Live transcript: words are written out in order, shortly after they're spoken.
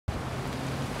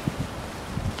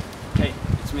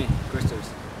it's me, Kristers.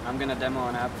 I'm gonna demo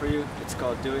an app for you. It's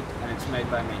called DOIT and it's made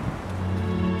by me.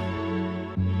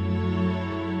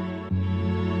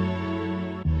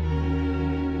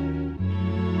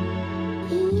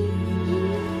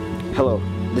 Hello,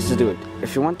 this is DOIT.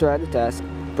 If you want to add a task,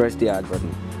 press the Add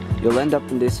button. You'll end up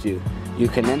in this view. You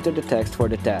can enter the text for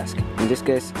the task. In this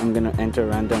case, I'm gonna enter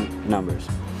random numbers.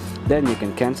 Then you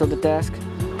can cancel the task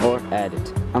or add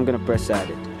it. I'm gonna press Add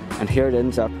it. And here it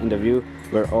ends up in the view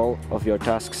where all of your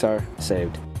tasks are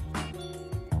saved.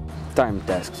 Time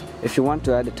tasks. If you want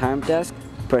to add a time task,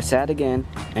 press Add again,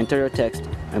 enter your text,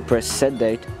 and press Set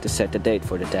Date to set the date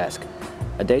for the task.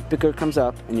 A date picker comes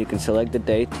up and you can select the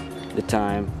date, the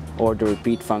time, or the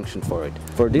repeat function for it.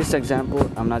 For this example,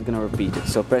 I'm not gonna repeat it,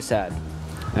 so press Add.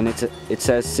 And it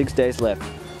says 6 days left,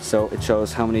 so it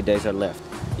shows how many days are left.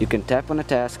 You can tap on a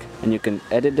task and you can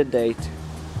edit the date,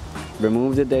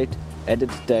 remove the date, edit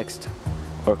the text,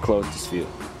 or close this view.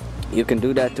 You can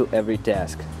do that to every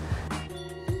task.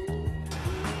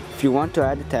 If you want to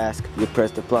add a task, you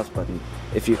press the plus button.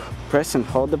 If you press and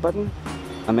hold the button,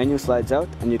 a menu slides out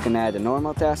and you can add a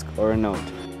normal task or a note.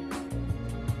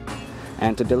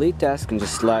 And to delete task, you can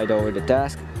just slide over the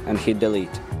task and hit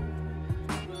delete.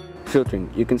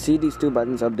 Filtering. You can see these two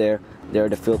buttons up there. They are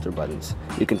the filter buttons.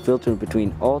 You can filter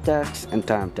between all tasks and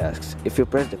time tasks. If you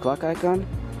press the clock icon,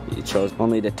 it shows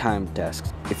only the time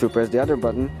tasks. If you press the other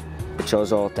button, it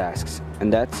shows all tasks.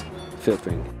 And that's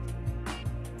filtering.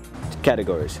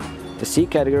 Categories. To see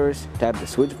categories, tap the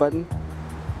switch button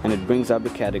and it brings up the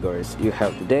categories. You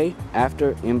have the day,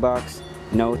 after, inbox,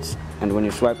 notes, and when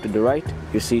you swipe to the right,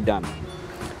 you see done.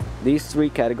 These three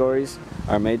categories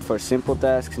are made for simple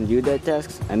tasks and due date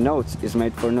tasks, and notes is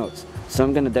made for notes. So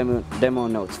I'm gonna demo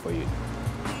notes for you.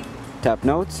 Tap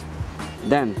notes,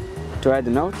 then to add a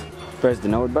note, press the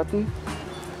note button.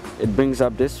 It brings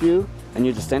up this view and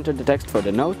you just enter the text for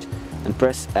the note and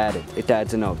press add it. It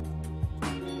adds a note.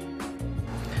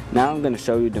 Now I'm gonna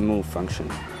show you the move function.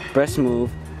 Press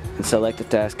move and select the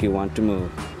task you want to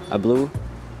move. A blue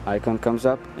icon comes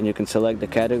up and you can select the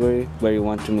category where you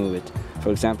want to move it.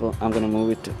 For example, I'm gonna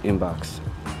move it to inbox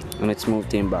and it's moved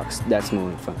to inbox. That's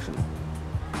moving function.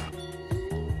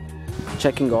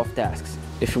 Checking off tasks.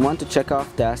 If you want to check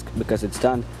off task because it's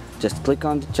done, just click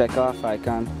on the check off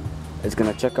icon. It's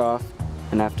gonna check off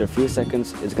and after a few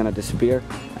seconds it's gonna disappear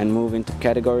and move into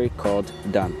category called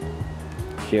done.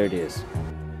 Here it is.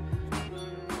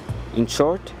 In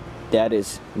short, that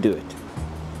is DOIT.